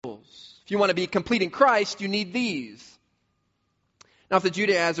If you want to be complete in Christ, you need these. Now, if the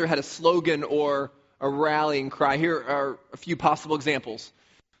Judaizer had a slogan or a rallying cry, here are a few possible examples.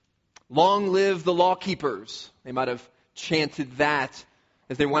 Long live the law keepers. They might have chanted that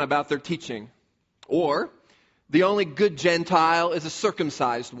as they went about their teaching. Or, the only good Gentile is a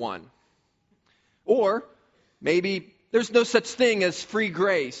circumcised one. Or, maybe there's no such thing as free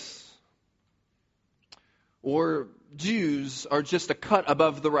grace. Or, Jews are just a cut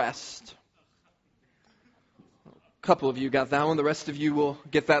above the rest. A couple of you got that one. The rest of you will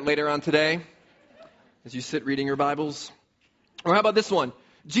get that later on today as you sit reading your Bibles. Or how about this one?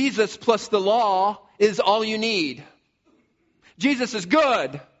 Jesus plus the law is all you need. Jesus is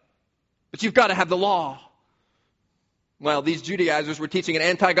good, but you've got to have the law. Well, these Judaizers were teaching an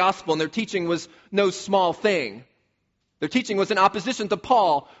anti-gospel, and their teaching was no small thing. Their teaching was in opposition to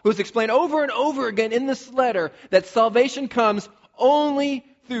Paul, who has explained over and over again in this letter that salvation comes only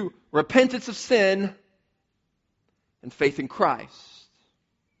through repentance of sin and faith in Christ.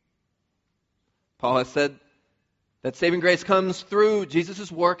 Paul has said that saving grace comes through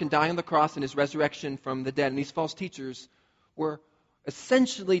Jesus' work and dying on the cross and his resurrection from the dead. And these false teachers were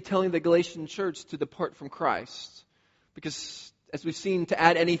essentially telling the Galatian church to depart from Christ. Because, as we've seen, to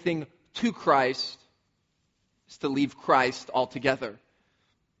add anything to Christ is to leave Christ altogether.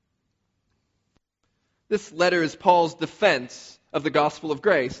 This letter is Paul's defense of the gospel of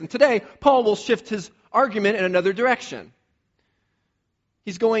grace. And today, Paul will shift his argument in another direction.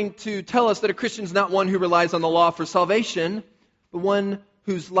 He's going to tell us that a Christian is not one who relies on the law for salvation, but one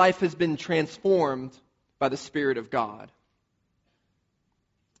whose life has been transformed by the Spirit of God.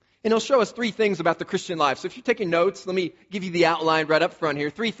 And he'll show us three things about the Christian life. So if you're taking notes, let me give you the outline right up front here.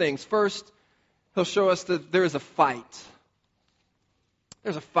 Three things. First, he'll show us that there is a fight.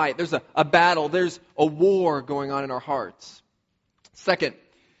 There's a fight. There's a battle. There's a war going on in our hearts. Second,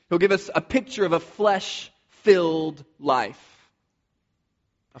 he'll give us a picture of a flesh-filled life.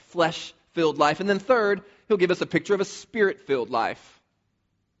 A flesh-filled life. And then third, he'll give us a picture of a spirit-filled life.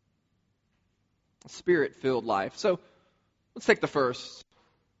 A spirit-filled life. So let's take the first.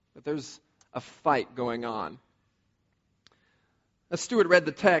 That there's a fight going on. As Stuart read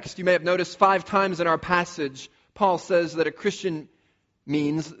the text, you may have noticed 5 times in our passage, Paul says that a Christian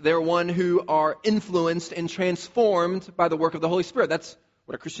means they're one who are influenced and transformed by the work of the Holy Spirit. That's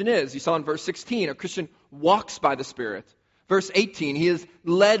what a Christian is. You saw in verse 16, a Christian walks by the Spirit. Verse 18, he is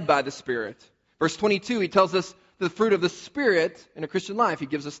led by the Spirit. Verse 22, he tells us the fruit of the Spirit in a Christian life. He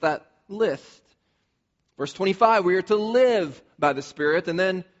gives us that list. Verse 25, we are to live by the Spirit, and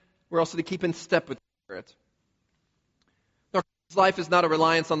then we're also to keep in step with the Spirit. Our life is not a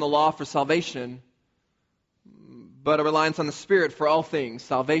reliance on the law for salvation, but a reliance on the Spirit for all things.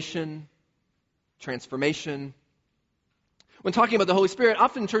 Salvation, transformation. When talking about the Holy Spirit,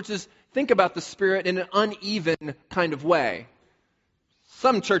 often churches think about the Spirit in an uneven kind of way.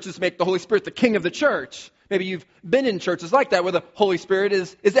 Some churches make the Holy Spirit the king of the church. Maybe you've been in churches like that where the Holy Spirit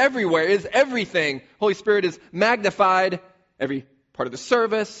is everywhere, is everything. Holy Spirit is magnified every part of the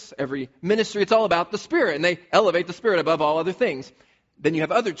service, every ministry. It's all about the Spirit, and they elevate the Spirit above all other things. Then you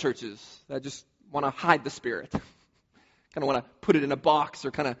have other churches that just want to hide the Spirit. Kind of want to put it in a box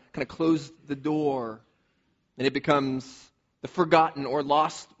or kind of close the door. And it becomes the forgotten or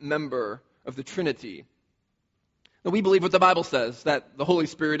lost member of the Trinity. Now, we believe what the Bible says, that the Holy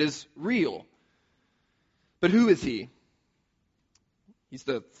Spirit is real. But who is he? He's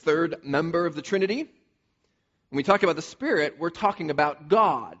the third member of the Trinity. When we talk about the Spirit, we're talking about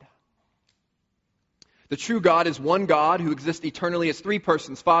God. The true God is one God who exists eternally as 3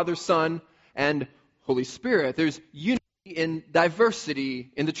 persons, Father, Son, and Holy Spirit. There's unity in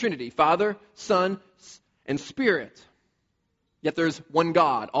diversity in the Trinity, Father, Son, and Spirit. Yet there's one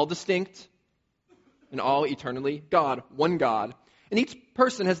God, all distinct and all eternally God, one God. And each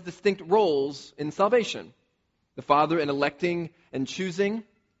person has distinct roles in salvation. The Father in electing and choosing,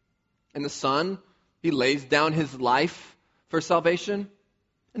 and the Son, he lays down his life for salvation.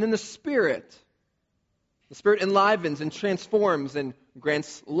 And then the Spirit enlivens and transforms and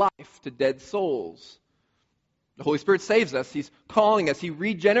grants life to dead souls. The Holy Spirit saves us. He's calling us. He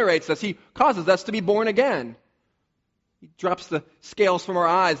regenerates us. He causes us to be born again. He drops the scales from our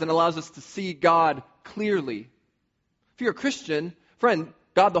eyes and allows us to see God clearly. If you're a Christian, friend,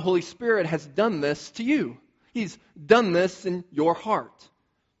 God the Holy Spirit has done this to you. He's done this in your heart.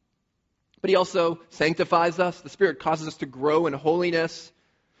 But he also sanctifies us. The Spirit causes us to grow in holiness.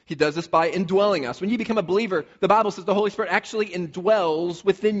 He does this by indwelling us. When you become a believer, the Bible says the Holy Spirit actually indwells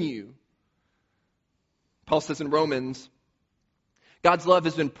within you. Paul says in Romans, God's love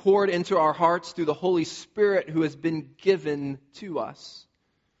has been poured into our hearts through the Holy Spirit who has been given to us.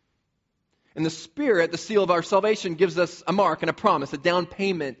 And the Spirit, the seal of our salvation, gives us a mark and a promise, a down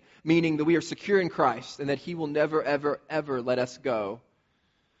payment, meaning that we are secure in Christ and that He will never, ever, ever let us go.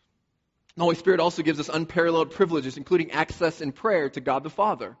 The Holy Spirit also gives us unparalleled privileges, including access in prayer to God the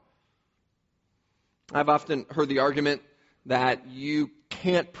Father. I've often heard the argument that you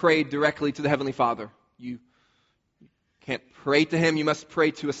can't pray directly to the Heavenly Father. You can't pray to Him, you must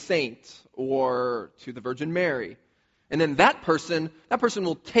pray to a saint or to the Virgin Mary. And then that person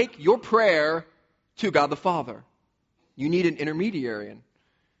will take your prayer to God the Father. You need an intermediary. And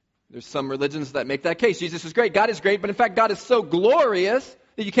there's some religions that make that case. Jesus is great, God is great, but in fact God is so glorious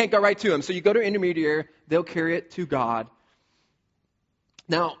that you can't go right to Him. So you go to an intermediary, they'll carry it to God.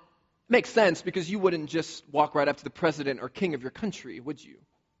 Now, it makes sense because you wouldn't just walk right up to the president or king of your country, would you?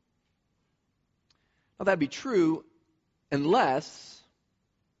 Now that'd be true unless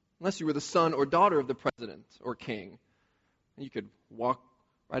you were the son or daughter of the president or king. You could walk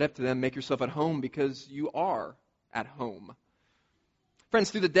right up to them, make yourself at home because you are at home. Friends,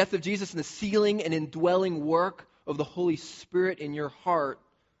 through the death of Jesus and the sealing and indwelling work of the Holy Spirit in your heart,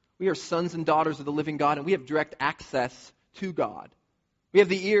 we are sons and daughters of the living God, and we have direct access to God. We have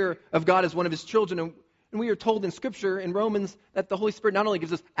the ear of God as one of His children, and we are told in Scripture, in Romans, that the Holy Spirit not only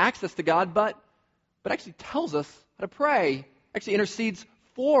gives us access to God, but actually tells us how to pray, actually intercedes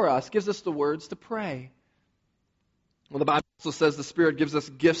for us, gives us the words to pray. Well, the Bible also says the Spirit gives us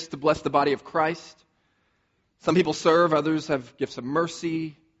gifts to bless the body of Christ. Some people serve, others have gifts of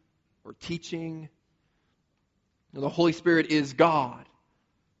mercy or teaching. The Holy Spirit is God,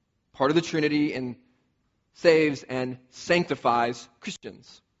 part of the Trinity, and saves and sanctifies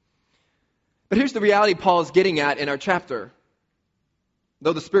Christians. But here's the reality Paul is getting at in our chapter.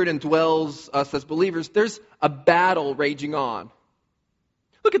 Though the Spirit indwells us as believers, there's a battle raging on.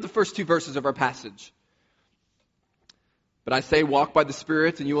 Look at the first two verses of our passage. But I say, walk by the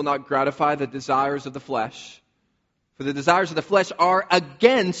Spirit, and you will not gratify the desires of the flesh. For the desires of the flesh are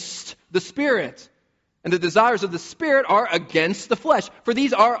against the Spirit, and the desires of the Spirit are against the flesh. For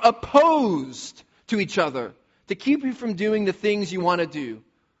these are opposed to each other, to keep you from doing the things you want to do.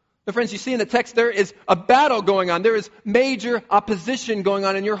 Now, friends, you see in the text there is a battle going on. There is major opposition going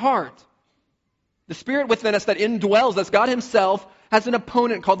on in your heart. The Spirit within us that indwells us, God Himself, has an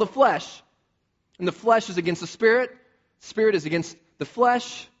opponent called the flesh. And the flesh is against the Spirit. Spirit is against the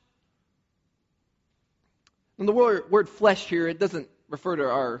flesh. And the word flesh here, it doesn't refer to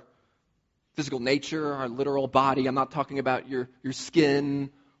our physical nature, our literal body. I'm not talking about your skin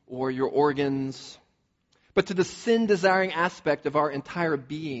or your organs, but to the sin-desiring aspect of our entire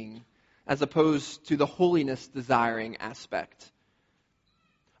being, as opposed to the holiness-desiring aspect.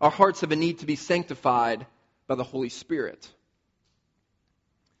 Our hearts have a need to be sanctified by the Holy Spirit.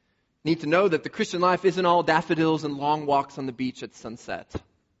 Need to know that the Christian life isn't all daffodils and long walks on the beach at sunset.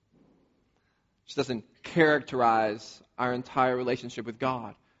 Which doesn't characterize our entire relationship with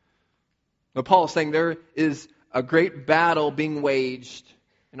God. But Paul is saying there is a great battle being waged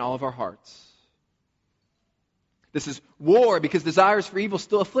in all of our hearts. This is war because desires for evil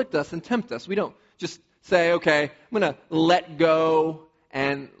still afflict us and tempt us. We don't just say, okay, I'm going to let go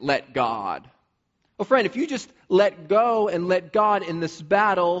and let God. Well, friend, if you just let go and let God in this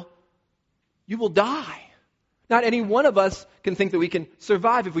battle, you will die. Not any one of us can think that we can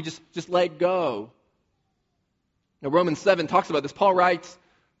survive if we just let go. Now, Romans 7 talks about this. Paul writes,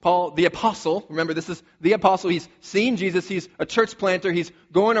 Paul, the apostle, remember this is the apostle, he's seen Jesus, he's a church planter, he's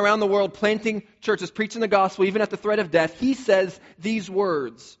going around the world planting churches, preaching the gospel, even at the threat of death. He says these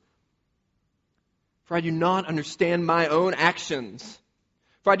words, "For I do not understand my own actions.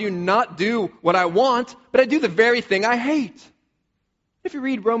 For I do not do what I want, but I do the very thing I hate." If you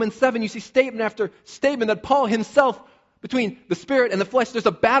read Romans 7, you see statement after statement that Paul himself, between the Spirit and the flesh, there's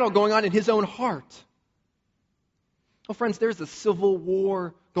a battle going on in his own heart. Well, friends, there's a civil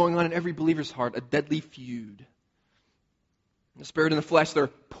war going on in every believer's heart, a deadly feud. The Spirit and the flesh, they're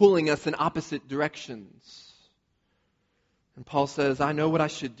pulling us in opposite directions. And Paul says, I know what I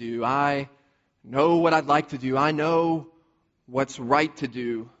should do. I know what I'd like to do. I know what's right to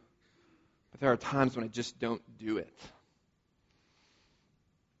do. But there are times when I just don't do it.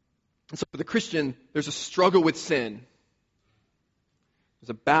 And so for the Christian, there's a struggle with sin. There's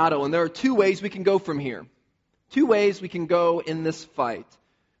a battle, and there are two ways we can go from here. Two ways we can go in this fight.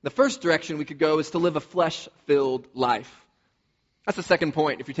 The first direction we could go is to live a flesh-filled life. That's the second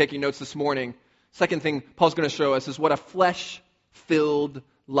point, if you're taking notes this morning. Second thing Paul's going to show us is what a flesh-filled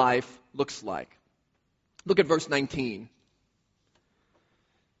life looks like. Look at verse 19.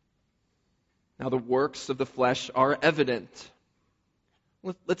 Now the works of the flesh are evident.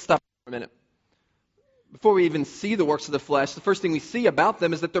 Let's stop for a minute. Before we even see the works of the flesh, the first thing we see about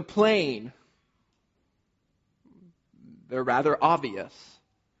them is that they're plain. they're rather obvious.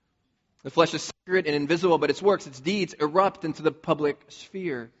 The flesh is secret and invisible, but its works, its deeds, erupt into the public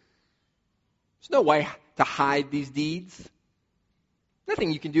sphere. There's no way to hide these deeds.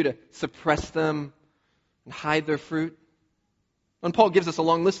 Nothing you can do to suppress them and hide their fruit. And Paul gives us a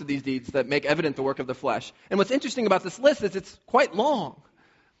long list of these deeds that make evident the work of the flesh. And what's interesting about this list is it's quite long.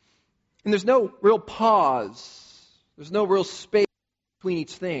 And there's no real pause. There's no real space between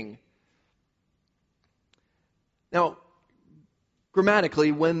each thing. Now,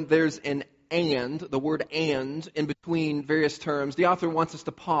 grammatically, when there's an and, the word and, in between various terms, the author wants us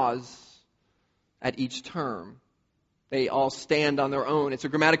to pause at each term. They all stand on their own. It's a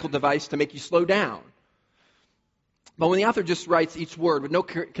grammatical device to make you slow down. But when the author just writes each word with no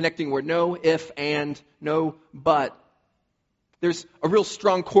connecting word, no if, and, no but, there's a real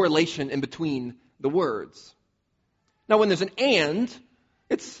strong correlation in between the words. Now, when there's an and,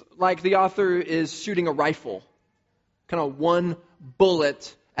 it's like the author is shooting a rifle, kind of one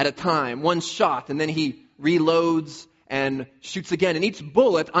bullet at a time, one shot, and then he reloads and shoots again. And each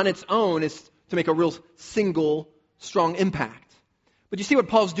bullet on its own is to make a real single, strong impact. But you see what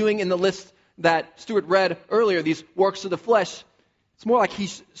Paul's doing in the list that Stuart read earlier, these works of the flesh? It's more like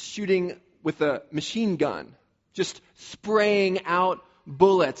he's shooting with a machine gun, just spraying out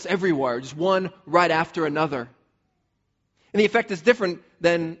bullets everywhere, just one right after another. And the effect is different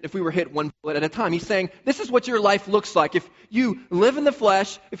than if we were hit one bullet at a time. He's saying, this is what your life looks like. If you live in the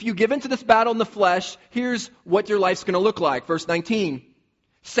flesh, if you give into this battle in the flesh, here's what your life's going to look like. Verse 19.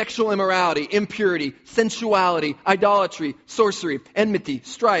 Sexual immorality, impurity, sensuality, idolatry, sorcery, enmity,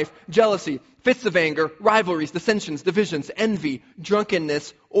 strife, jealousy, fits of anger, rivalries, dissensions, divisions, envy,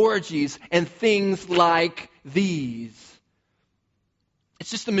 drunkenness, orgies, and things like these. It's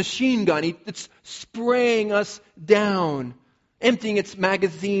just a machine gun. It's spraying us down, emptying its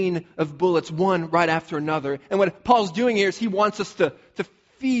magazine of bullets one right after another. And what Paul's doing here is he wants us to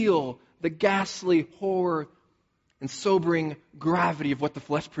feel the ghastly horror and sobering gravity of what the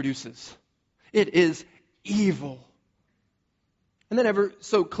flesh produces. It is evil. And then ever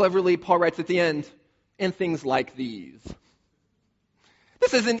so cleverly, Paul writes at the end, and things like these.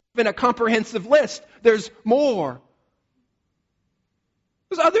 This isn't even a comprehensive list. There's more.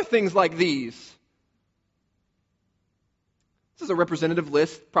 There's other things like these. This is a representative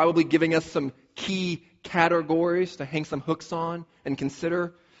list, probably giving us some key categories to hang some hooks on and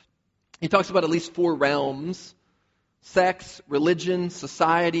consider. He talks about at least 4 realms: sex, religion,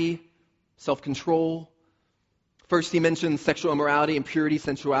 society, self-control. First, he mentions sexual immorality, impurity,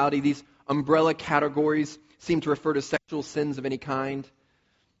 sensuality. These umbrella categories seem to refer to sexual sins of any kind.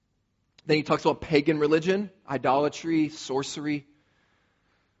 Then he talks about pagan religion, idolatry, sorcery.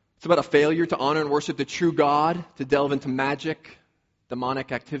 It's about a failure to honor and worship the true God, to delve into magic,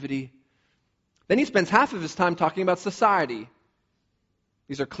 demonic activity. Then he spends half of his time talking about society.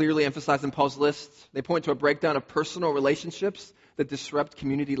 These are clearly emphasized in Paul's list. They point to a breakdown of personal relationships that disrupt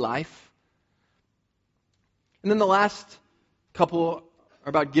community life. And then the last couple are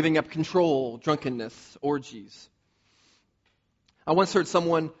about giving up control, drunkenness, orgies. I once heard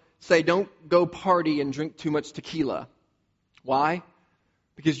someone say, don't go party and drink too much tequila. Why?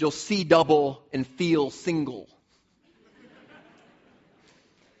 Because you'll see double and feel single.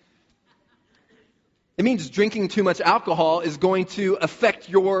 It means drinking too much alcohol is going to affect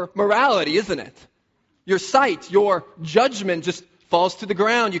your morality, isn't it? Your sight, your judgment just falls to the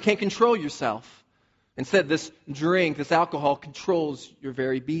ground. You can't control yourself. Instead, this drink, this alcohol, controls your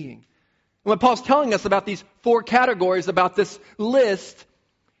very being. And what Paul's telling us about these 4 categories, about this list,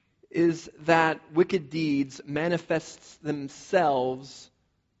 is that wicked deeds manifest themselves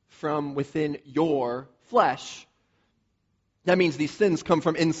from within your flesh. That means these sins come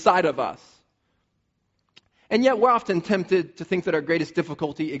from inside of us. And yet we're often tempted to think that our greatest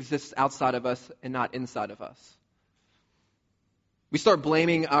difficulty exists outside of us and not inside of us. We start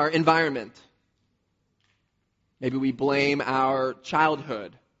blaming our environment. Maybe we blame our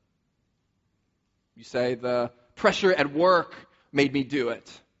childhood. You say, the pressure at work made me do it.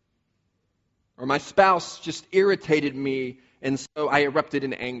 Or my spouse just irritated me, and so I erupted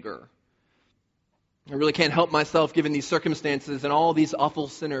in anger. I really can't help myself given these circumstances and all these awful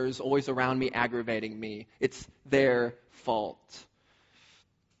sinners always around me aggravating me. It's their fault.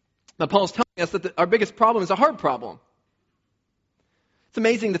 Now, Paul's telling us that our biggest problem is a heart problem. It's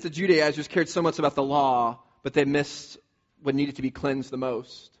amazing that the Judaizers cared so much about the law, but they missed what needed to be cleansed the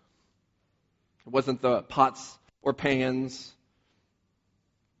most. It wasn't the pots or pans.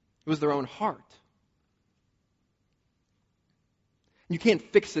 It was their own heart. You can't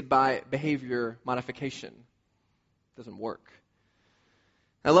fix it by behavior modification. It doesn't work.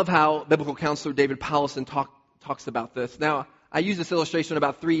 I love how biblical counselor David Powlison talks about this. Now, I used this illustration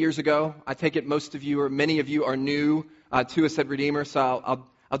about 3 years ago. I take it most of you or many of you are new to us at Redeemer, so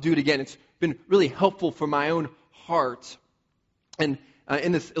I'll do it again. It's been really helpful for my own heart. And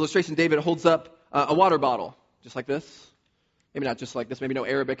in this illustration, David holds up a water bottle, just like this. Maybe not just like this, maybe no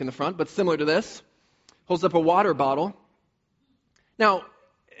Arabic in the front, but similar to this. Holds up a water bottle. Now,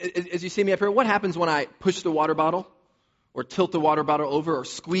 as you see me up here, what happens when I push the water bottle? Or tilt the water bottle over, or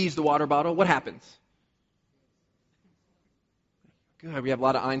squeeze the water bottle? What happens? Good, we have a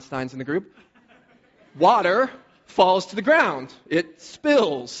lot of Einsteins in the group. Water falls to the ground. It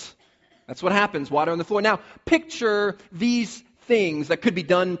spills. That's what happens, water on the floor. Now, picture these things that could be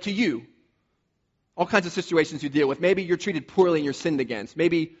done to you. All kinds of situations you deal with. Maybe you're treated poorly and you're sinned against.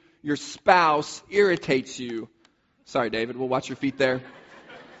 Maybe your spouse irritates you. Sorry, David, we'll watch your feet there.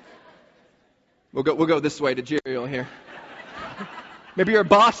 We'll go this way to Jeriel here. Maybe your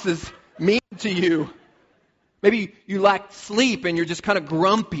boss is mean to you. Maybe you lack sleep and you're just kind of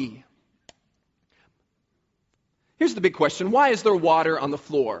grumpy. Here's the big question. Why is there water on the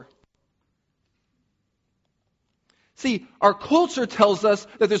floor? See, our culture tells us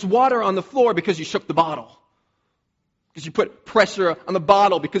that there's water on the floor because you shook the bottle. Because you put pressure on the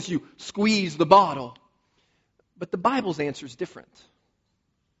bottle, because you squeeze the bottle. But the Bible's answer is different.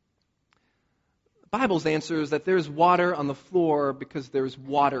 The Bible's answer is that there's water on the floor because there's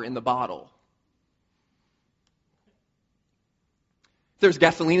water in the bottle. If there's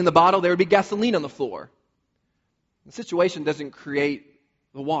gasoline in the bottle, there would be gasoline on the floor. The situation doesn't create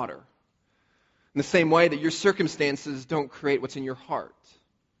the water. In the same way that your circumstances don't create what's in your heart.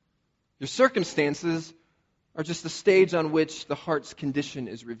 Your circumstances are just the stage on which the heart's condition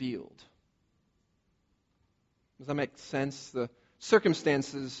is revealed. Does that make sense? The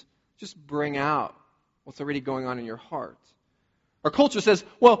circumstances just bring out what's already going on in your heart. Our culture says,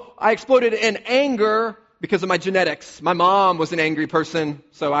 well, I exploded in anger because of my genetics. My mom was an angry person,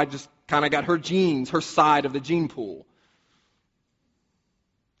 so I just kind of got her genes, her side of the gene pool.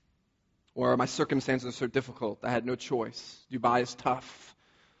 Or my circumstances are so difficult, I had no choice. Dubai is tough.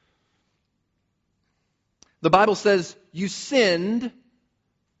 The Bible says you sinned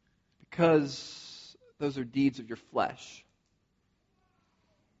because those are deeds of your flesh.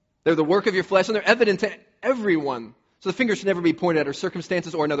 They're the work of your flesh, and they're evident to everyone. So the finger should never be pointed at our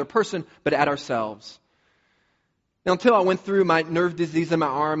circumstances or another person, but at ourselves. Now, until I went through my nerve disease in my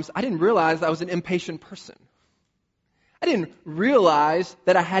arms, I didn't realize I was an impatient person. I didn't realize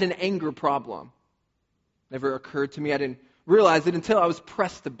that I had an anger problem. Never occurred to me. I didn't realize it until I was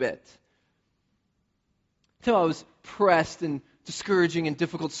pressed a bit. Until I was pressed in discouraging and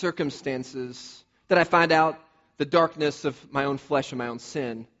difficult circumstances, that I find out the darkness of my own flesh and my own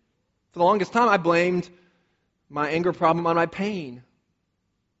sin. For the longest time, I blamed my anger problem on my pain.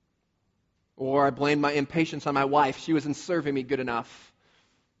 Or I blamed my impatience on my wife. She wasn't serving me good enough.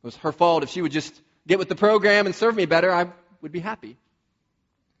 It was her fault. If she would just get with the program and serve me better, I would be happy.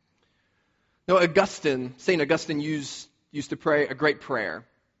 No, St. Augustine used to pray a great prayer.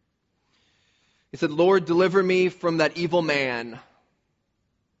 He said, Lord, deliver me from that evil man,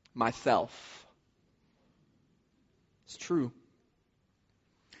 myself. It's true.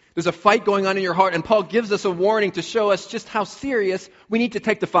 There's a fight going on in your heart, and Paul gives us a warning to show us just how serious we need to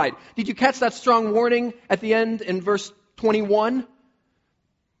take the fight. Did you catch that strong warning at the end in verse 21?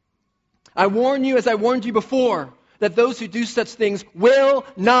 I warn you, as I warned you before, that those who do such things will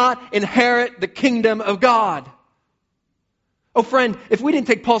not inherit the kingdom of God. Oh, friend, if we didn't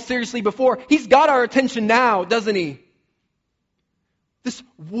take Paul seriously before, he's got our attention now, doesn't he? This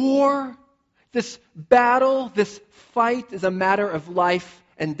war, this battle, this fight is a matter of life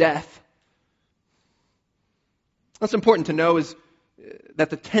and death. What's important to know is that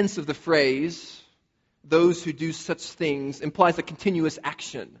the tense of the phrase, those who do such things, implies a continuous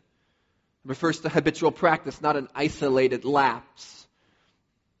action. It refers to habitual practice, not an isolated lapse.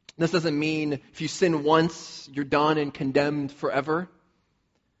 This doesn't mean if you sin once, you're done and condemned forever.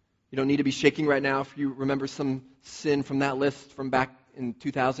 You don't need to be shaking right now if you remember some sin from that list from back in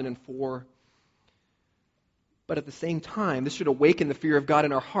 2004. But at the same time, this should awaken the fear of God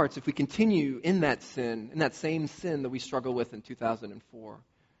in our hearts if we continue in that sin, in that same sin that we struggled with in 2004.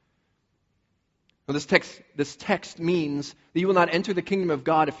 Now, this text means that you will not enter the kingdom of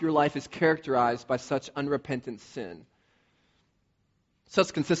God if your life is characterized by such unrepentant sin.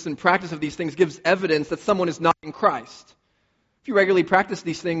 Such consistent practice of these things gives evidence that someone is not in Christ. If you regularly practice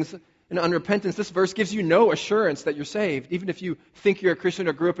these things in unrepentance, this verse gives you no assurance that you're saved. Even if you think you're a Christian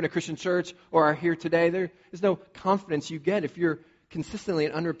or grew up in a Christian church or are here today, there is no confidence you get if you're consistently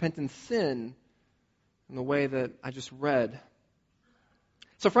in unrepentant sin in the way that I just read.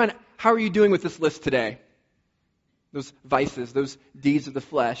 So friend, how are you doing with this list today? those vices, those deeds of the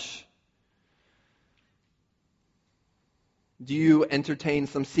flesh? Do you entertain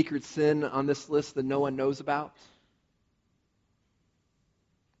some secret sin on this list that no one knows about?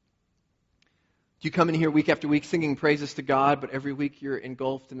 Do you come in here week after week singing praises to God, but every week you're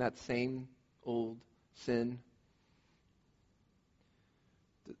engulfed in that same old sin?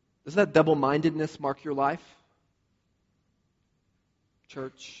 Does that double-mindedness mark your life?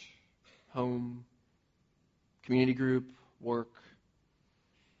 Church, home, community group, work.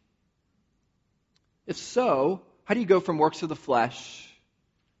 If so, how do you go from works of the flesh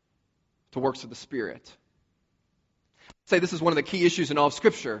to works of the Spirit? I'd say this is one of the key issues in all of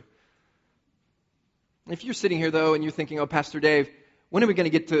Scripture. If you're sitting here, though, and you're thinking, oh, Pastor Dave, when are we going to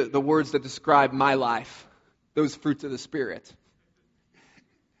get to the words that describe my life, those fruits of the Spirit?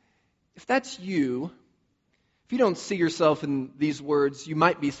 If that's you, if you don't see yourself in these words, you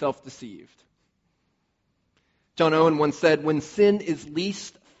might be self-deceived. John Owen once said, when sin is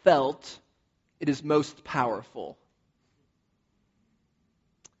least felt, it is most powerful.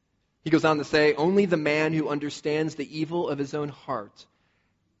 He goes on to say, only the man who understands the evil of his own heart,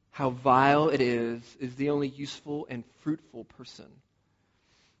 how vile it is the only useful and fruitful person.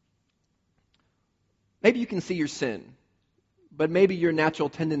 Maybe you can see your sin, but maybe your natural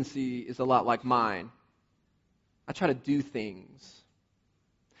tendency is a lot like mine. I try to do things.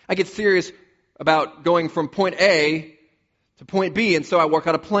 I get serious about going from point A to point B, and so I work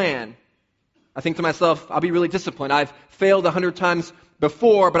out a plan. I think to myself, I'll be really disciplined. I've failed 100 times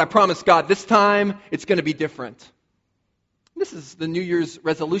before, but I promise God, this time it's going to be different. This is the New Year's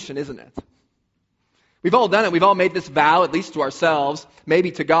resolution, isn't it? We've all done it. We've all made this vow, at least to ourselves,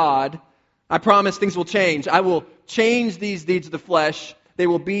 maybe to God. I promise things will change. I will change these deeds of the flesh. They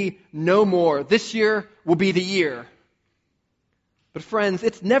will be no more. This year will be the year. But friends,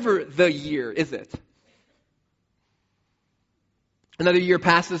 it's never the year, is it? Another year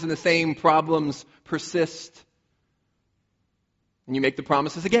passes and the same problems persist. And you make the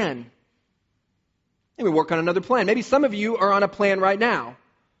promises again. And we work on another plan. Maybe some of you are on a plan right now.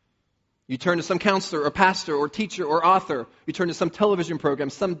 You turn to some counselor or pastor or teacher or author. You turn to some television program,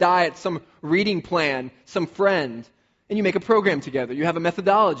 some diet, some reading plan, some friend. And you make a program together. You have a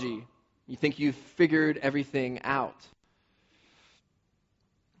methodology. You think you've figured everything out.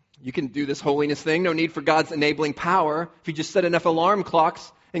 You can do this holiness thing. No need for God's enabling power. If you just set enough alarm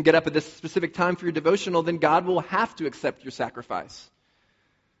clocks and get up at this specific time for your devotional, then God will have to accept your sacrifice.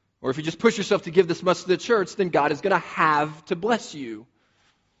 Or if you just push yourself to give this much to the church, then God is going to have to bless you.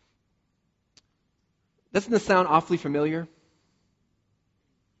 Doesn't this sound awfully familiar?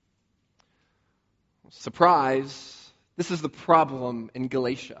 Surprise, this is the problem in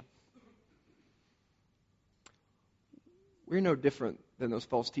Galatia. We're no different than those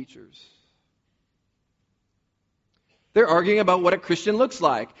false teachers. They're arguing about what a Christian looks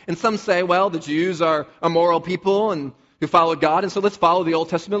like. And some say, well, the Jews are immoral people and who followed God, and so let's follow the Old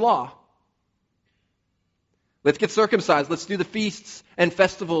Testament law. Let's get circumcised. Let's do the feasts and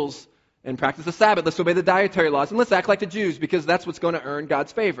festivals and practice the Sabbath. Let's obey the dietary laws. And let's act like the Jews because that's what's going to earn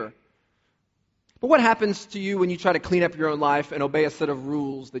God's favor. But what happens to you when you try to clean up your own life and obey a set of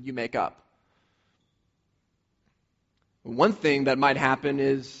rules that you make up? One thing that might happen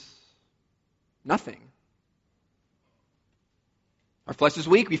is nothing. Our flesh is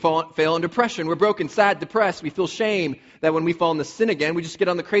weak. We fail in depression. We're broken, sad, depressed. We feel shame that when we fall into sin again, we just get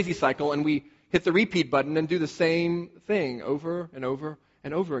on the crazy cycle and we hit the repeat button and do the same thing over and over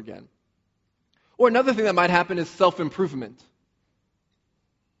and over again. Or another thing that might happen is self-improvement.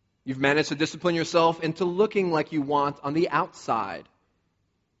 You've managed to discipline yourself into looking like you want on the outside.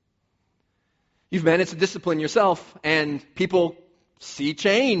 You've managed to discipline yourself and people see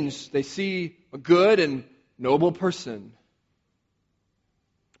change. They see a good and noble person.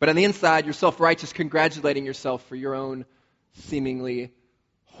 But on the inside, you're self-righteous, congratulating yourself for your own seemingly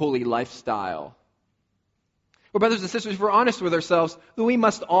holy lifestyle. Well, brothers and sisters, if we're honest with ourselves, then we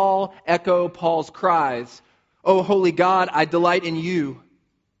must all echo Paul's cries. Oh, holy God, I delight in you.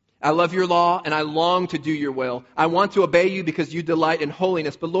 I love your law and I long to do your will. I want to obey you because you delight in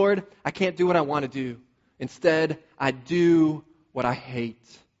holiness. But Lord, I can't do what I want to do. Instead, I do what I hate.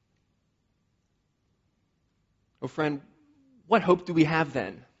 Oh, friend, what hope do we have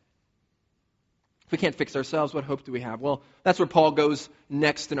then? If we can't fix ourselves, what hope do we have? Well, that's where Paul goes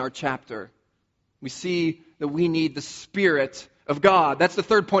next in our chapter. We see that we need the Spirit of God. That's the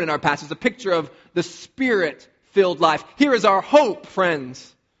third point in our passage, a picture of the Spirit-filled life. Here is our hope,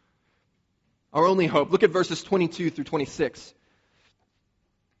 friends. Our only hope. Look at verses 22 through 26.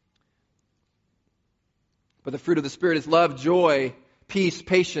 But the fruit of the Spirit is love, joy, peace,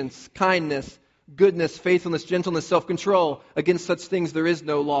 patience, kindness, goodness, faithfulness, gentleness, self-control. Against such things there is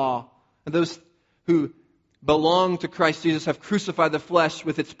no law. And those who belong to Christ Jesus have crucified the flesh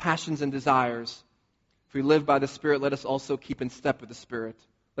with its passions and desires. If we live by the Spirit, let us also keep in step with the Spirit.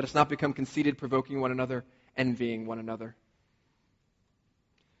 Let us not become conceited, provoking one another, envying one another.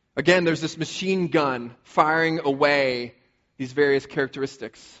 Again, there's this machine gun firing away these various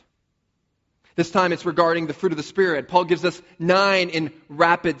characteristics. This time it's regarding the fruit of the Spirit. Paul gives us 9 in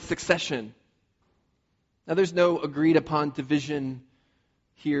rapid succession. Now there's no agreed upon division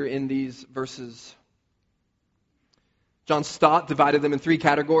here in these verses. John Stott divided them in 3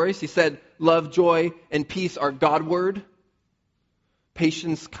 categories. He said love, joy, and peace are Godward.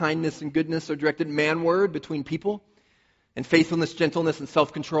 Patience, kindness, and goodness are directed manward between people. And faithfulness, gentleness, and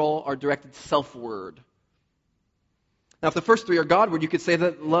self-control are directed self-ward. Now, if the first 3 are Godward, you could say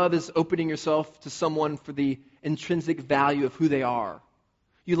that love is opening yourself to someone for the intrinsic value of who they are.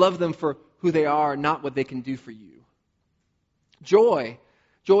 You love them for who they are, not what they can do for you. Joy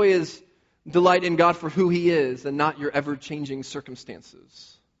is delight in God for who He is and not your ever-changing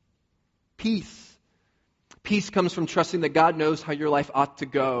circumstances. Peace comes from trusting that God knows how your life ought to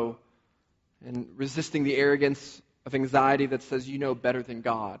go and resisting the arrogance of anxiety that says you know better than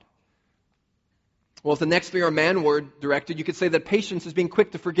God. Well, if the next 3 are manward directed, you could say that patience is being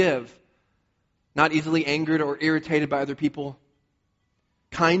quick to forgive, not easily angered or irritated by other people.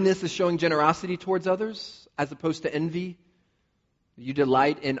 Kindness is showing generosity towards others as opposed to envy. You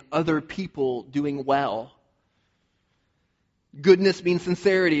delight in other people doing well. Goodness means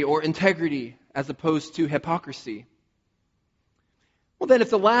sincerity or integrity as opposed to hypocrisy. Well, then,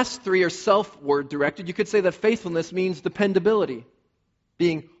 if the last 3 are self-word directed, you could say that faithfulness means dependability,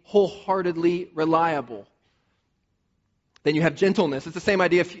 being wholeheartedly reliable. Then you have gentleness. It's the same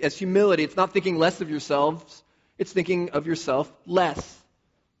idea as humility. It's not thinking less of yourselves. It's thinking of yourself less,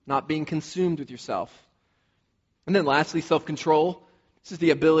 not being consumed with yourself. And then lastly, self-control. This is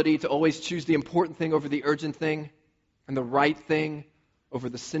the ability to always choose the important thing over the urgent thing and the right thing over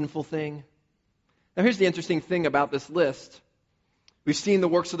the sinful thing. Now, here's the interesting thing about this list. We've seen the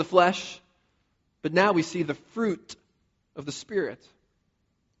works of the flesh, but now we see the fruit of the Spirit.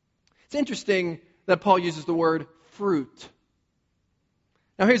 It's interesting that Paul uses the word fruit.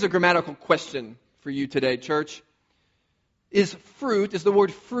 Now here's a grammatical question for you today, church. Is the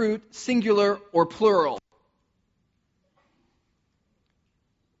word fruit singular or plural?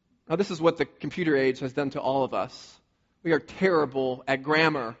 Now this is what the computer age has done to all of us. We are terrible at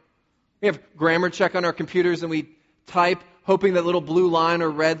grammar. We have grammar check on our computers and we type hoping that little blue line or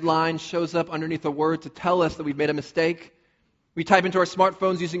red line shows up underneath a word to tell us that we've made a mistake. We type into our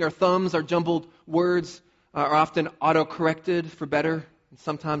smartphones using our thumbs. Our jumbled words are often auto-corrected for better and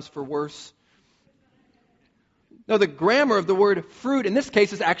sometimes for worse. No, the grammar of the word fruit in this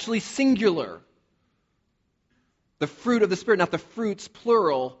case is actually singular. The fruit of the Spirit, not the fruits,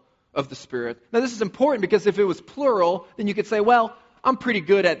 plural, of the Spirit. Now this is important because if it was plural, then you could say, well, I'm pretty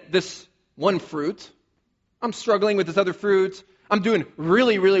good at this one fruit. I'm struggling with this other fruit. I'm doing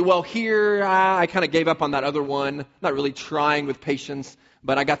really, really well here. I kind of gave up on that other one. Not really trying with patience,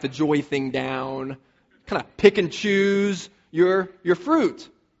 but I got the joy thing down. Kind of pick and choose your fruit.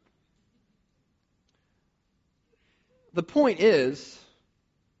 The point is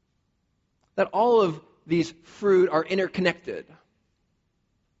that all of these fruit are interconnected.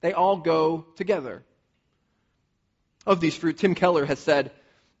 They all go together. Of these fruit, Tim Keller has said,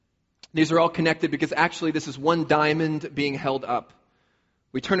 these are all connected because actually this is one diamond being held up.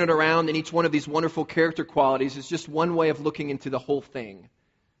 We turn it around and each one of these wonderful character qualities is just one way of looking into the whole thing.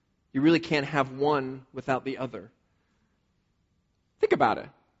 You really can't have one without the other. Think about it.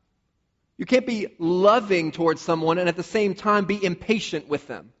 You can't be loving towards someone and at the same time be impatient with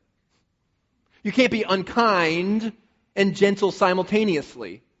them. You can't be unkind and gentle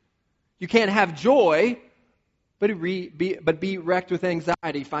simultaneously. You can't have joy but be wrecked with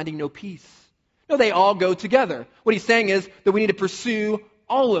anxiety, finding no peace. No, they all go together. What he's saying is that we need to pursue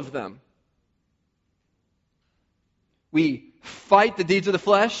all of them. We fight the deeds of the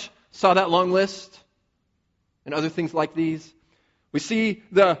flesh, saw that long list, and other things like these. We see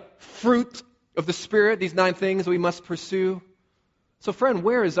the fruit of the Spirit, these 9 things we must pursue. So friend,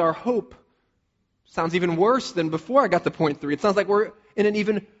 where is our hope? Sounds even worse than before I got to point 3. It sounds like we're in an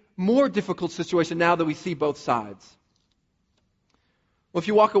even more difficult situation now that we see both sides. Well, if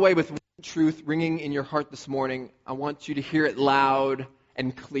you walk away with one truth ringing in your heart this morning, I want you to hear it loud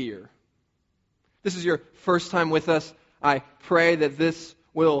and clear. This is your first time with us. I pray that this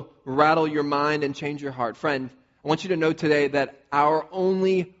will rattle your mind and change your heart. Friend, I want you to know today that our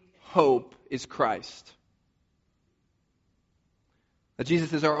only hope is Christ. That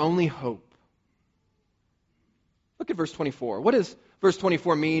Jesus is our only hope. Look at verse 24. What does verse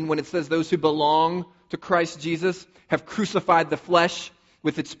 24 mean when it says those who belong to Christ Jesus have crucified the flesh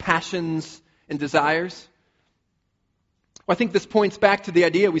with its passions and desires? Well, I think this points back to the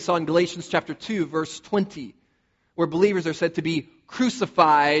idea we saw in Galatians chapter 2, verse 20, where believers are said to be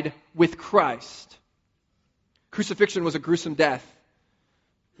crucified with Christ. Crucifixion was a gruesome death.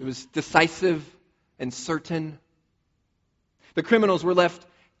 It was decisive and certain. The criminals were left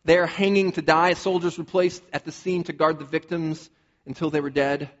there hanging to die. Soldiers were placed at the scene to guard the victims until they were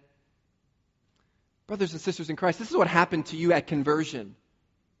dead. Brothers and sisters in Christ, this is what happened to you at conversion.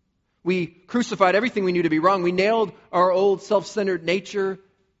 We crucified everything we knew to be wrong. We nailed our old self-centered nature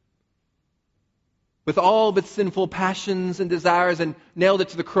with all of its sinful passions and desires and nailed it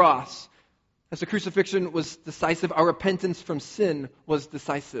to the cross. As the crucifixion was decisive, our repentance from sin was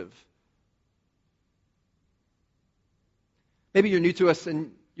decisive. Maybe you're new to us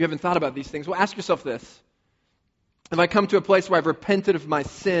and you haven't thought about these things. Well, ask yourself this. Have I come to a place where I've repented of my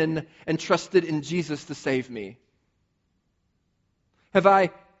sin and trusted in Jesus to save me? Have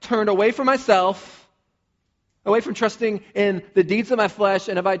I turned away from myself, away from trusting in the deeds of my flesh,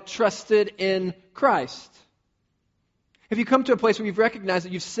 and have I trusted in Christ? Have you come to a place where you've recognized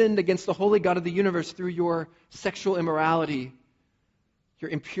that you've sinned against the holy God of the universe through your sexual immorality,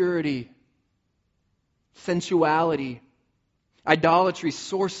 your impurity, sensuality, idolatry,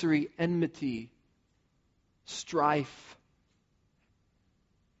 sorcery, enmity, strife?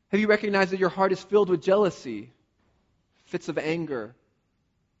 Have you recognized that your heart is filled with jealousy, fits of anger,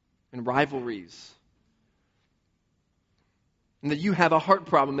 and rivalries? And that you have a heart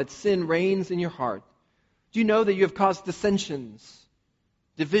problem, that sin reigns in your heart? Do you know that you have caused dissensions,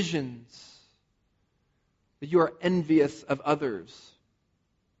 divisions, that you are envious of others?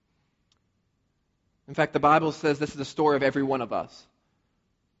 In fact, the Bible says this is the story of every one of us.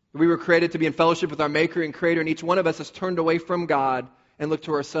 We were created to be in fellowship with our Maker and Creator, and each one of us has turned away from God and looked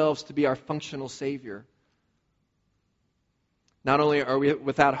to ourselves to be our functional Savior. Not only are we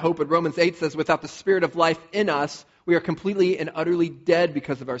without hope, but Romans 8 says, without the Spirit of life in us, we are completely and utterly dead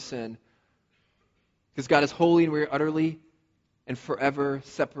because of our sin. Because God is holy and we are utterly and forever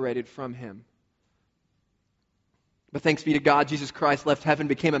separated from Him. But thanks be to God, Jesus Christ left heaven,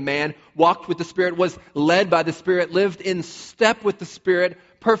 became a man, walked with the Spirit, was led by the Spirit, lived in step with the Spirit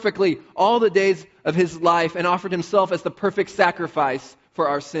perfectly all the days of His life, and offered Himself as the perfect sacrifice for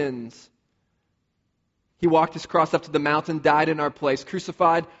our sins. He walked His cross up to the mountain, died in our place,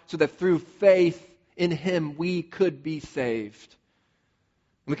 crucified so that through faith in Him we could be saved.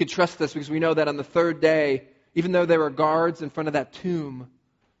 And we can trust this because we know that on the third day, even though there were guards in front of that tomb,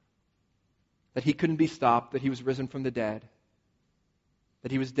 that He couldn't be stopped, that He was risen from the dead,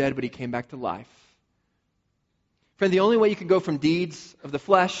 that He was dead but He came back to life. Friend, the only way you can go from deeds of the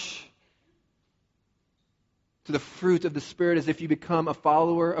flesh to the fruit of the Spirit is if you become a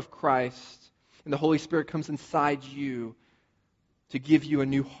follower of Christ and the Holy Spirit comes inside you to give you a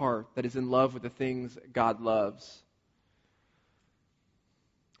new heart that is in love with the things God loves.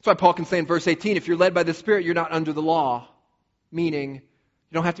 That's why Paul can say in verse 18, if you're led by the Spirit, you're not under the law. Meaning,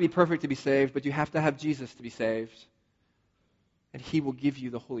 you don't have to be perfect to be saved, but you have to have Jesus to be saved. And He will give you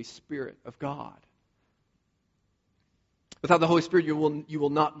the Holy Spirit of God. Without the Holy Spirit, you will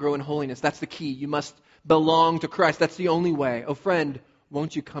not grow in holiness. That's the key. You must belong to Christ. That's the only way. Oh, friend,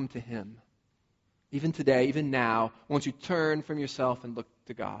 won't you come to Him? Even today, even now, won't you turn from yourself and look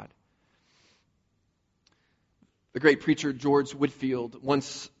to God? The great preacher George Whitefield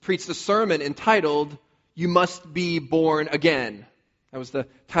once preached a sermon entitled, "You Must Be Born Again." That was the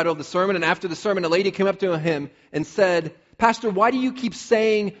title of the sermon, and after the sermon, a lady came up to him and said, "Pastor, why do you keep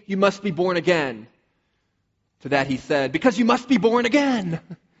saying you must be born again?" To that he said, "Because you must be born again."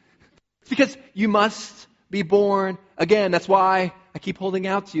 It's because you must be born again. That's why I keep holding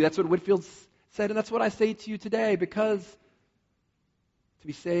out to you. That's what Whitefield said, and that's what I say to you today, because to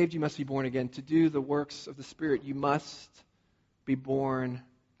be saved, you must be born again. To do the works of the Spirit, you must be born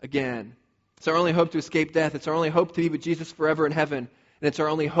again. It's our only hope to escape death. It's our only hope to be with Jesus forever in heaven. And it's our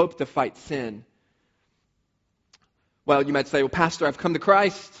only hope to fight sin. Well, you might say, well, Pastor, I've come to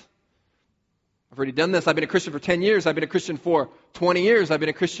Christ. I've already done this. I've been a Christian for 10 years. I've been a Christian for 20 years. I've been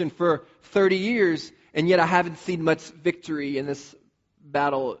a Christian for 30 years. And yet I haven't seen much victory in this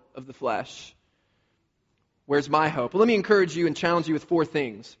battle of the flesh. Where's my hope? Well, let me encourage you and challenge you with 4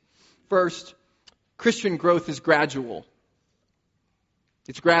 things. First, Christian growth is gradual.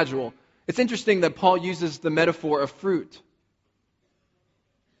 It's gradual. It's interesting that Paul uses the metaphor of fruit.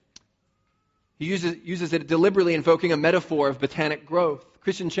 He uses it deliberately, invoking a metaphor of botanic growth.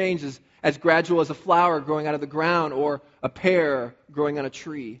 Christian change is as gradual as a flower growing out of the ground or a pear growing on a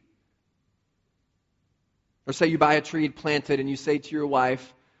tree. Or say you buy a tree planted and you say to your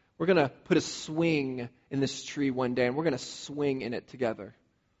wife, we're going to put a swing in this tree one day and we're going to swing in it together.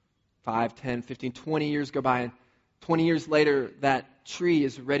 5, 10, 15, 20 years go by and 20 years later that tree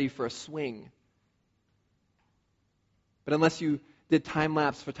is ready for a swing. But unless you did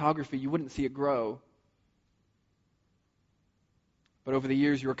time-lapse photography, you wouldn't see it grow. But over the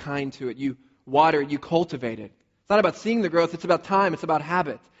years you were kind to it. You water it, you cultivate it. It's not about seeing the growth, it's about time, it's about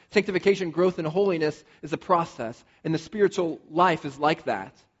habit. Sanctification, growth, and holiness is a process, and the spiritual life is like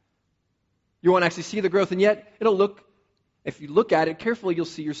that. You won't actually see the growth, and yet if you look at it carefully, you'll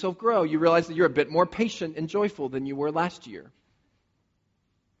see yourself grow. You realize that you're a bit more patient and joyful than you were last year.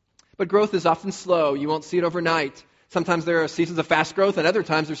 But growth is often slow. You won't see it overnight. Sometimes there are seasons of fast growth, and other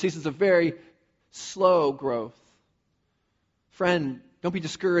times there are seasons of very slow growth. Friend, don't be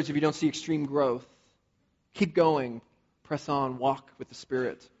discouraged if you don't see extreme growth. Keep going. Press on. Walk with the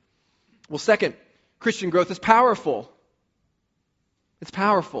Spirit. Well, second, Christian growth is powerful. It's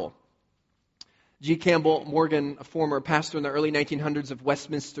powerful. G. Campbell Morgan, a former pastor in the early 1900s of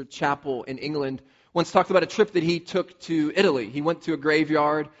Westminster Chapel in England, once talked about a trip that he took to Italy. He went to a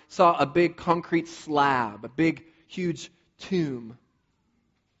graveyard, saw a big concrete slab, a big, huge tomb.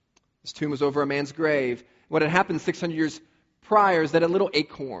 This tomb was over a man's grave. What had happened 600 years prior is that a little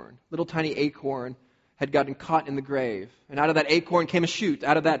tiny acorn, had gotten caught in the grave. And out of that acorn came a shoot.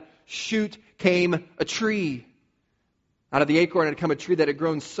 Out of that shoot came a tree. Out of the acorn had come a tree that had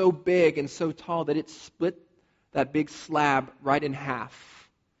grown so big and so tall that it split that big slab right in half.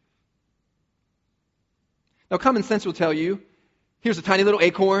 Now common sense will tell you, here's a tiny little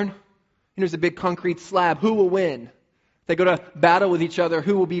acorn, and here's a big concrete slab. Who will win? If they go to battle with each other,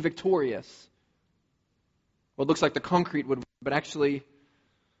 who will be victorious? Well, it looks like the concrete would win, but actually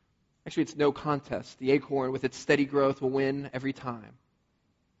it's no contest. The acorn, with its steady growth, will win every time.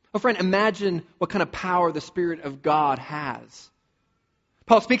 Oh, friend, imagine what kind of power the Spirit of God has.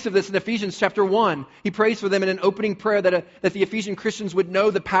 Paul speaks of this in Ephesians chapter 1. He prays for them in an opening prayer that the Ephesian Christians would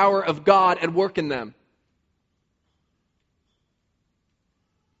know the power of God at work in them.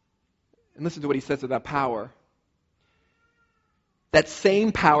 And listen to what he says of that power. That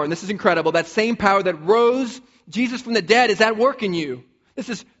same power, and this is incredible, that same power that rose Jesus from the dead is at work in you. This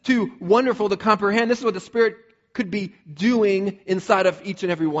is too wonderful to comprehend. This is what the Spirit could be doing inside of each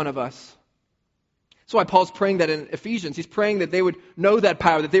and every one of us. That's why Paul's praying that in Ephesians. He's praying that they would know that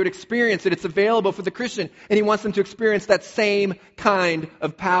power, that they would experience it. It's available for the Christian, and he wants them to experience that same kind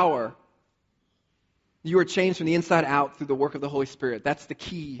of power. You are changed from the inside out through the work of the Holy Spirit. That's the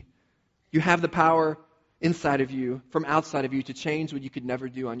key. You have the power inside of you, from outside of you, to change what you could never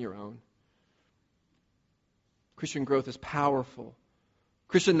do on your own. Christian growth is powerful.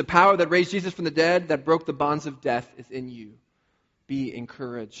 Christian, the power that raised Jesus from the dead, that broke the bonds of death, is in you. Be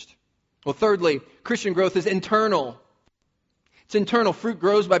encouraged. Well, thirdly, Christian growth is internal. It's internal. Fruit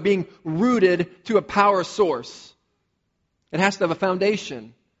grows by being rooted to a power source. It has to have a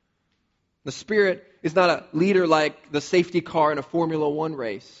foundation. The Spirit is not a leader like the safety car in a Formula One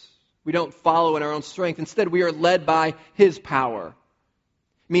race. We don't follow in our own strength. Instead, we are led by His power.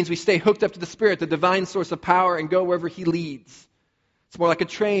 It means we stay hooked up to the Spirit, the divine source of power, and go wherever He leads. It's more like a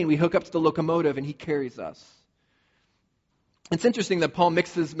train. We hook up to the locomotive and He carries us. It's interesting that Paul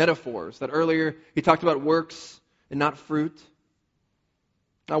mixes metaphors. That earlier he talked about works and not fruit.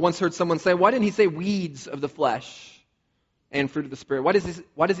 I once heard someone say, why didn't he say weeds of the flesh and fruit of the Spirit?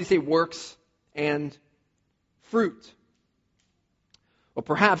 Why does he say works and fruit? Well,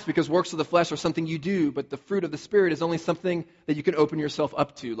 perhaps because works of the flesh are something you do, but the fruit of the Spirit is only something that you can open yourself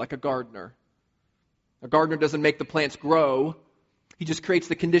up to, like a gardener. A gardener doesn't make the plants grow. He just creates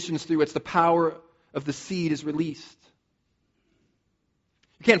the conditions through which the power of the seed is released.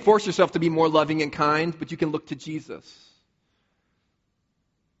 You can't force yourself to be more loving and kind, but you can look to Jesus.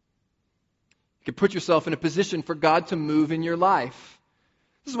 You can put yourself in a position for God to move in your life.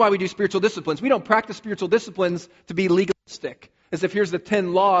 This is why we do spiritual disciplines. We don't practice spiritual disciplines to be legalistic, as if here's the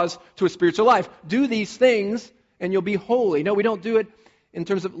 10 laws to a spiritual life. Do these things and you'll be holy. No, we don't do it in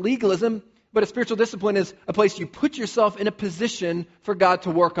terms of legalism. But a spiritual discipline is a place you put yourself in a position for God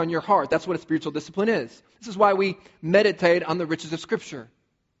to work on your heart. That's what a spiritual discipline is. This is why we meditate on the riches of Scripture.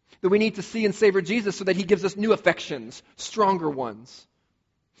 That we need to see and savor Jesus so that He gives us new affections, stronger ones.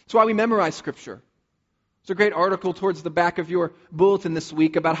 That's why we memorize Scripture. There's a great article towards the back of your bulletin this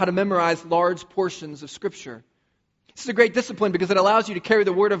week about how to memorize large portions of Scripture. This is a great discipline because it allows you to carry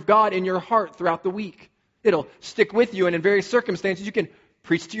the Word of God in your heart throughout the week. It'll stick with you, and in various circumstances you can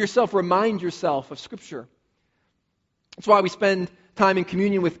preach to yourself, remind yourself of Scripture. That's why we spend time in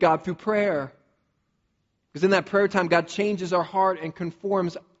communion with God through prayer. Because in that prayer time, God changes our heart and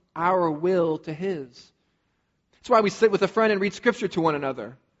conforms our will to His. That's why we sit with a friend and read Scripture to one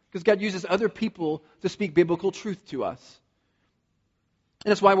another, because God uses other people to speak biblical truth to us.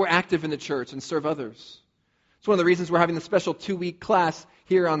 And that's why we're active in the church and serve others. It's one of the reasons we're having the special 2-week class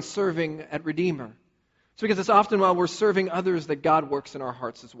here on serving at Redeemer. It's because it's often while we're serving others that God works in our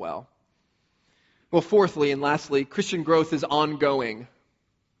hearts as well. Well, fourthly and lastly, Christian growth is ongoing.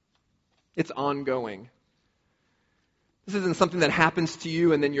 It's ongoing. This isn't something that happens to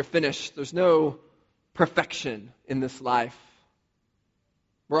you and then you're finished. There's no perfection in this life.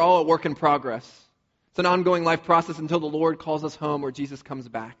 We're all a work in progress. It's an ongoing life process until the Lord calls us home or Jesus comes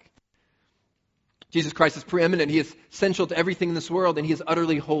back. Jesus Christ is preeminent. He is essential to everything in this world, and He is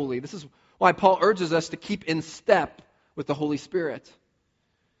utterly holy. This is why Paul urges us to keep in step with the Holy Spirit.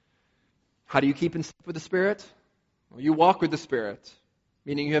 How do you keep in step with the Spirit? Well, you walk with the Spirit,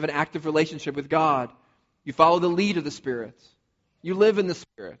 meaning you have an active relationship with God. You follow the lead of the Spirit. You live in the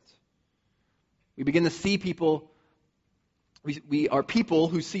Spirit. We begin to see people. We are people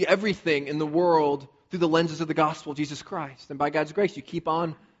who see everything in the world through the lenses of the gospel of Jesus Christ. And by God's grace, you keep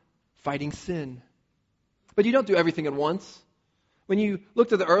on fighting sin. But you don't do everything at once. When you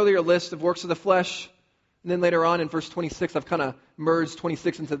looked at the earlier list of works of the flesh, and then later on in verse 26, I've kind of merged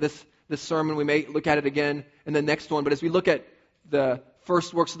 26 into this sermon. We may look at it again in the next one. But as we look at the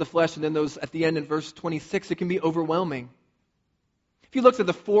first works of the flesh and then those at the end in verse 26, it can be overwhelming. If you looked at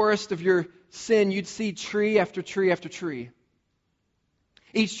the forest of your sin, you'd see tree after tree after tree.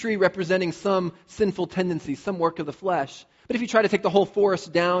 Each tree representing some sinful tendency, some work of the flesh. But if you try to take the whole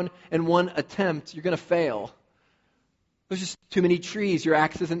forest down in one attempt, you're going to fail. There's just too many trees. Your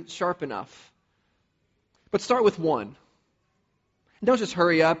axe isn't sharp enough. But start with one. And don't just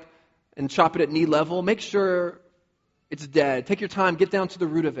hurry up and chop it at knee level. Make sure it's dead. Take your time. Get down to the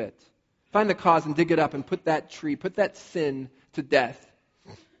root of it. Find the cause and dig it up and put that tree, put that sin to death.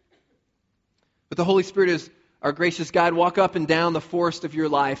 But the Holy Spirit is our gracious guide. Walk up and down the forest of your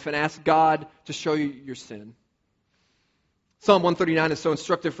life and ask God to show you your sin. Psalm 139 is so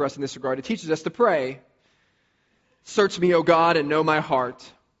instructive for us in this regard. It teaches us to pray. Search me, O God, and know my heart.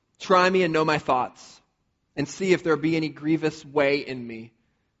 Try me and know my thoughts. And see if there be any grievous way in me.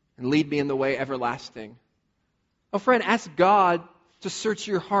 And lead me in the way everlasting. Oh, friend, ask God to search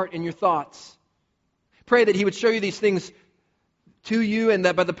your heart and your thoughts. Pray that He would show you these things to you, and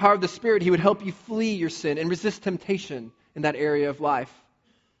that by the power of the Spirit, He would help you flee your sin and resist temptation in that area of life.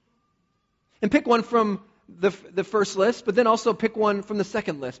 And pick one from the first list, but then also pick one from the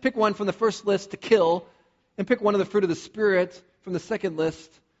second list. Pick one from the first list to kill, and pick one of the fruit of the Spirit from the second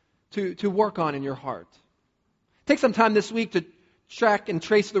list to work on in your heart. Take some time this week to track and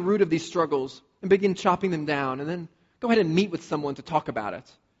trace the root of these struggles and begin chopping them down, and then go ahead and meet with someone to talk about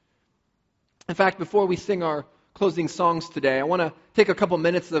it. In fact, before we sing our closing songs today, I want to take a couple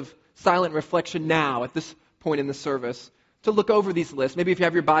minutes of silent reflection now at this point in the service to look over these lists. Maybe if you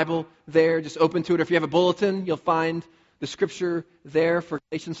have your Bible there, just open to it. If you have a bulletin, you'll find the scripture there for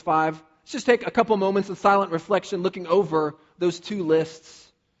Galatians 5. Let's just take a couple moments of silent reflection looking over those two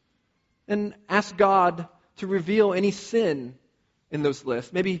lists and ask God to reveal any sin in those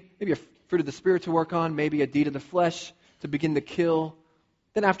lists. Maybe a fruit of the Spirit to work on, maybe a deed of the flesh to begin to kill.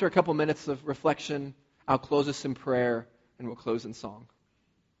 Then after a couple minutes of reflection, I'll close us in prayer and we'll close in song.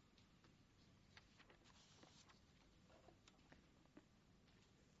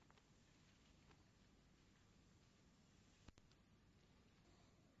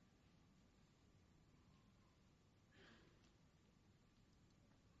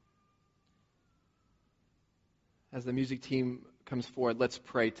 As the music team comes forward, let's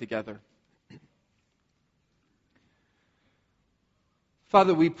pray together.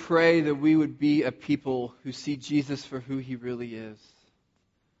 Father, we pray that we would be a people who see Jesus for who He really is,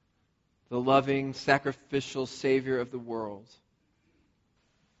 the loving, sacrificial Savior of the world.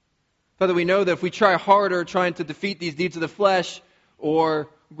 Father, we know that if we try harder trying to defeat these deeds of the flesh or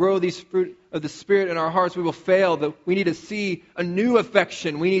grow these fruit of the Spirit in our hearts, we will fail. That we need to see a new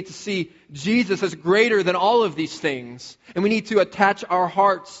affection. We need to see Jesus as greater than all of these things. And we need to attach our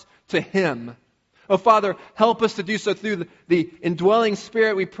hearts to Him. Oh, Father, help us to do so through the indwelling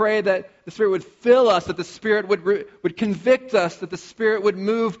Spirit. We pray that the Spirit would fill us, that the Spirit would convict us, that the Spirit would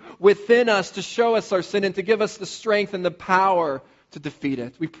move within us to show us our sin and to give us the strength and the power to defeat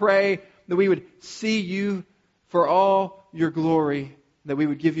it. We pray that we would see You for all Your glory, that we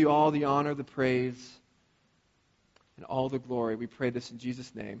would give You all the honor, the praise, and all the glory. We pray this in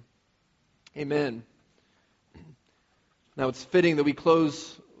Jesus' name. Amen. Now it's fitting that we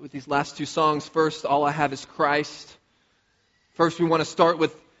close with these last two songs. First, All I Have is Christ. First, we want to start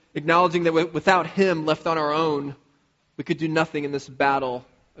with acknowledging that without Him left on our own, we could do nothing in this battle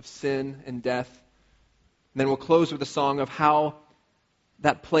of sin and death. And then we'll close with a song of how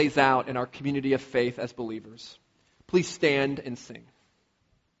that plays out in our community of faith as believers. Please stand and sing.